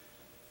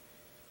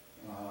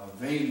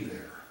vein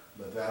there.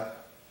 But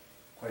that,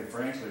 quite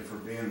frankly, for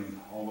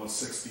being almost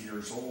 60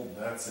 years old,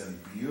 that's in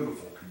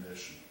beautiful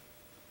condition.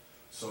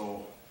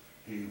 So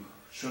he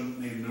shouldn't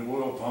need a new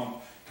oil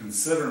pump.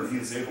 Considering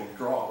he's able to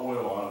draw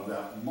oil out of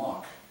that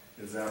muck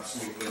is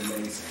absolutely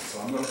amazing.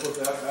 So I'm going to put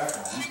that back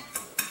on.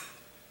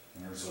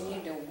 And there's You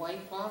need to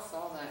wipe off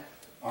all that.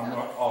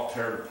 I'll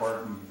tear it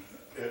apart and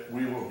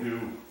we will do,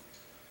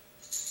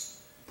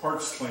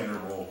 parts cleaner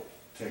will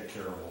take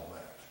care of all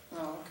that.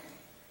 Oh, okay.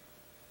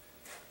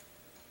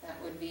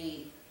 That would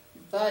be,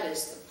 Bud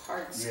is the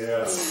parts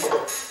Yes,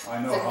 cleaner.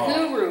 I know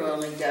The Guru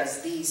only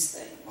does these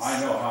things. I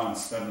know how I'm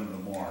spending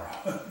tomorrow.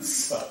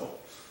 So,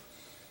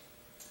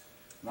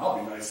 and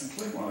I'll be nice and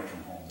clean when I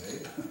come home,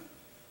 babe.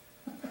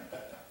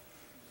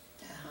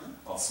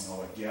 I'll smell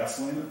like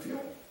gasoline and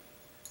fuel.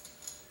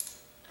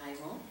 I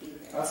won't be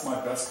there. That's my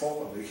best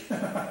quality.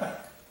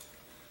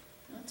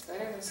 That's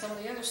better than some of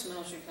the other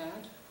smells you've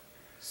had.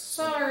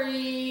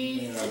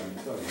 Sorry. Yeah, I can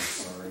tell you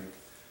sorry.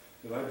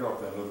 Did I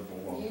drop that other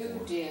bowl on the floor?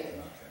 You did.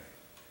 Okay.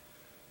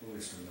 At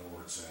least we know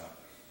where it's at.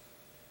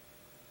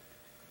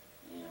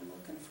 Yeah, I'm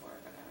looking for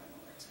it, but I don't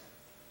know where it's at.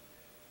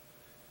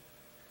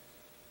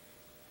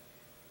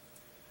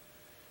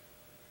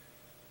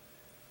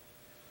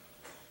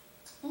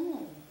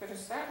 But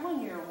is that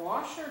one your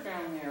washer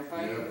down there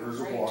by Yeah, your there's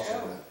a right washer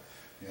toe? there.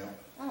 Yeah.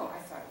 Oh, I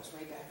thought it was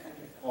way back under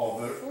the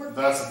Oh,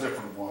 that's a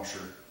different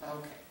washer.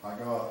 Okay.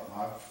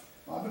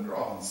 I've been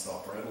drawing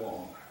stuff right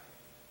along.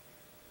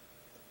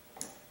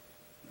 I'm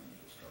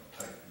just going to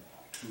tighten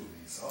 2 of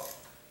these up.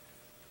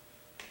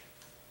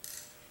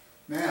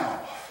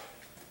 Now,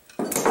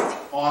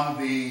 on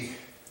the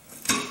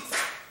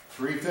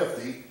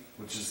 350,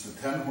 which is the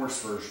 10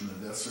 horse version of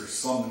this, there's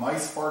some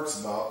nice parts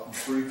about the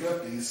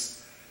 350s.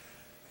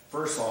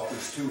 First off,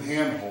 there's 2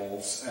 hand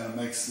holes, and it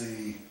makes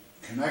the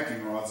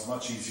connecting rods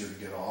much easier to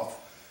get off.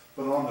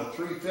 But on the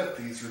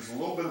 350s, there's a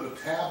little bit of a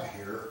tab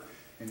here,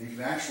 and you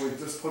can actually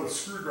just put a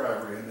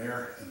screwdriver in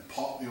there and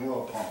pop the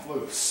oil pump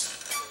loose.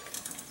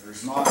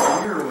 There's not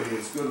nearly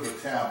as good of a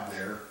tab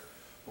there,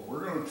 but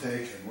we're going to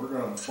take and we're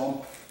going to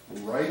bump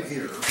right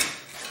here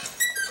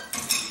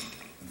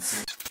and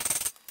see.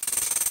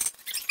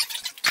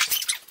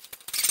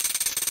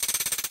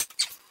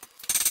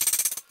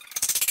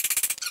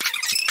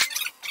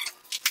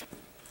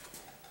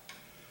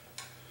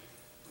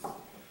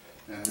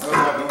 And note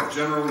I don't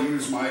generally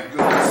use my good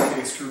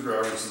SK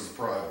screwdrivers as a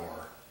pry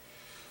bar.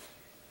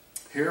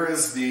 Here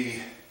is the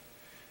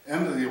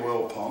end of the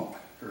oil pump.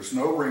 There's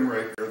no ring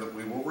right there that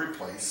we will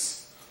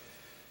replace.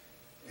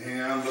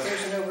 And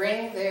There's no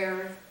ring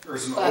there,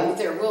 there's but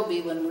there will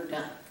be when we're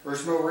done.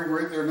 there's no ring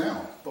right there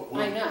now, but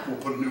I know. we'll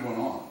put a new one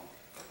on.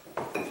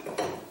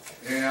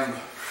 And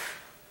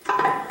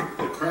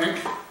the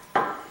crank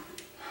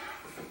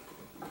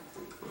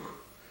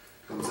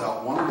comes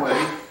out one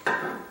way.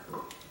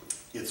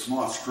 It's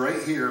notched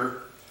right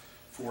here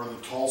for the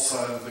tall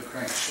side of the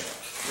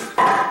crankshaft.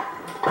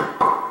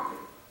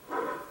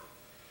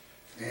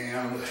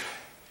 And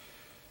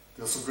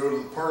this will go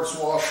to the parts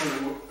washer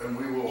and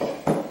we will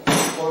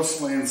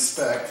closely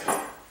inspect.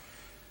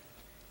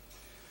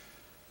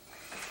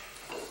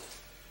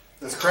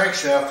 This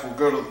crankshaft will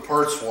go to the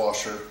parts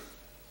washer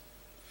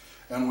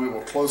and we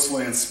will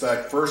closely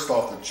inspect. First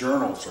off, the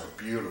journals are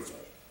beautiful,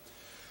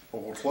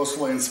 but we'll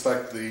closely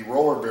inspect the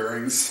roller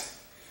bearings.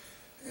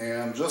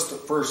 And just at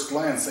first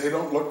glance, they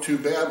don't look too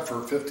bad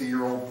for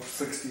 50-year-old,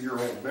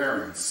 60-year-old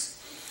bearings.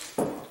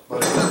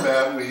 But if they're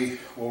bad, we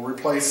will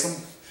replace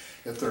them.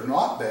 If they're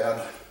not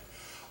bad,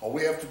 all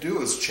we have to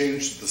do is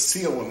change the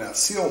seal in that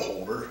seal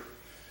holder,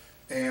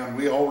 and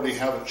we already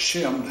have it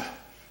shimmed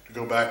to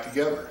go back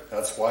together.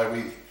 That's why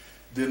we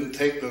didn't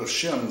take those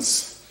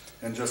shims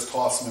and just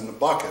toss them in the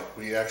bucket.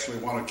 We actually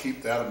want to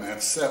keep that a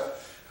match set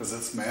because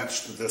it's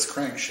matched to this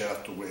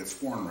crankshaft the way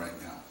it's worn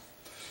right now.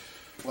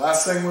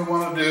 Last thing we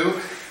want to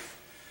do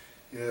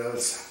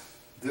is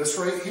this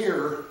right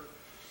here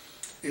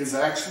is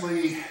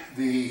actually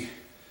the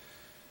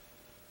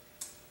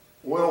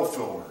oil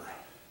filler,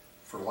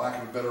 for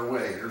lack of a better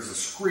way. There's a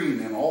screen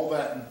and all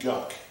that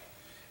gunk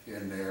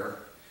in there,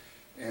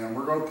 and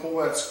we're going to pull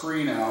that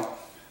screen out,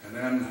 and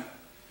then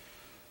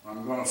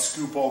I'm going to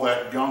scoop all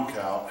that gunk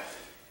out,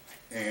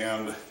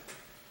 and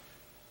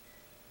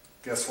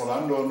guess what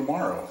I'm doing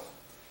tomorrow?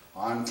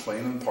 I'm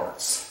cleaning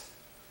parts.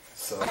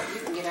 So you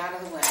can get out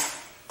of the way.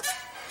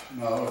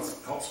 No, it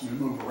helps me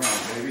move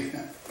around, baby.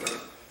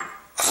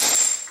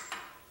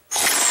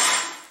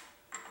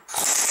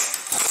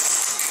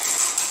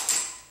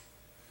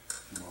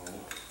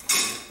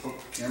 Put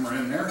the camera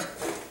in there.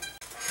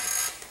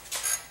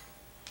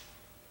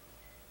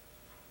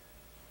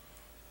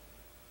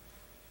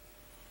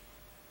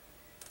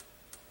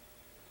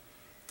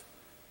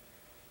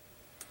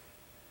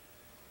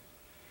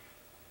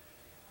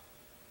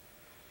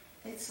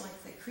 It's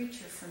like the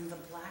creature from the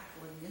Black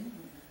Lagoon.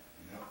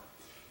 Yep.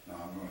 Now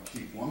I'm going to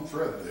keep one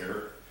thread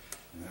there,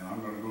 and then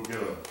I'm going to go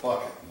get a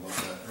bucket and let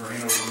that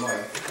drain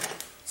overnight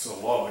so a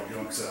lot of the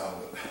gunk's out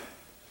of it.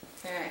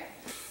 All right.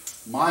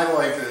 My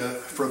life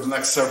for the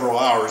next several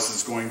hours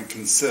is going to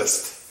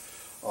consist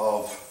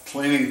of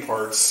cleaning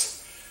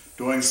parts,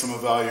 doing some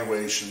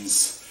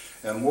evaluations,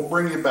 and we'll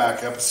bring you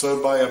back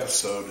episode by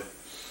episode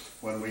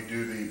when we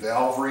do the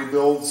valve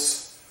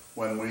rebuilds,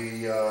 when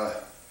we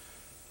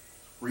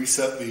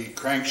reset the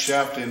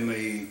crankshaft in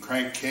the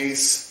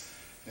crankcase,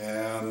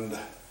 and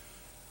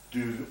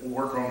do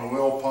work on the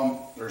oil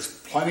pump. There's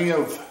plenty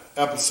of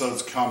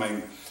episodes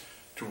coming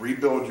to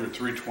rebuild your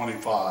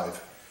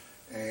 325,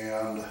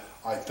 and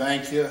I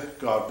thank you.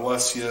 God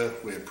bless you.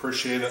 We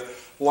appreciate it.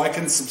 Like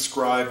and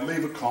subscribe.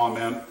 Leave a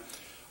comment.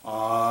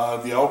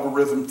 The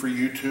algorithm for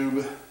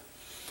YouTube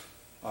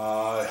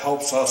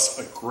helps us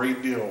a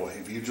great deal.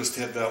 If you just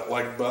hit that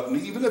like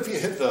button, even if you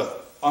hit the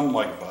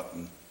unlike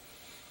button.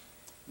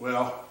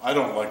 Well, I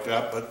don't like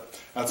that, but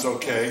that's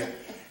okay.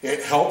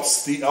 It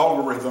helps the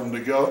algorithm to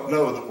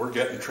know that we're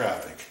getting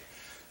traffic.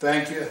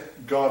 Thank you.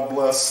 God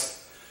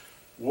bless.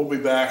 We'll be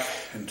back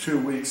in 2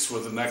 weeks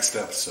with the next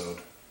episode.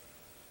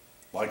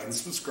 Like and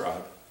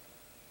subscribe.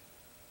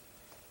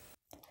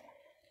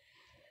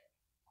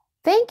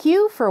 Thank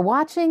you for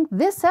watching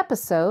this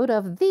episode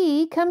of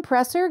The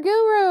Compressor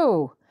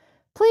Guru.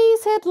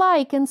 Please hit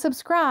like and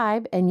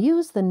subscribe and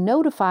use the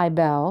notify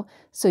bell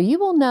so you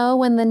will know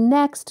when the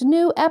next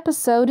new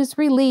episode is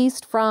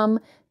released from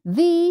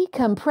The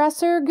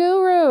Compressor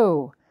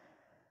Guru.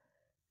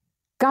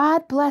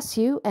 God bless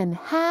you and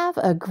have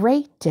a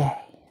great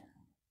day.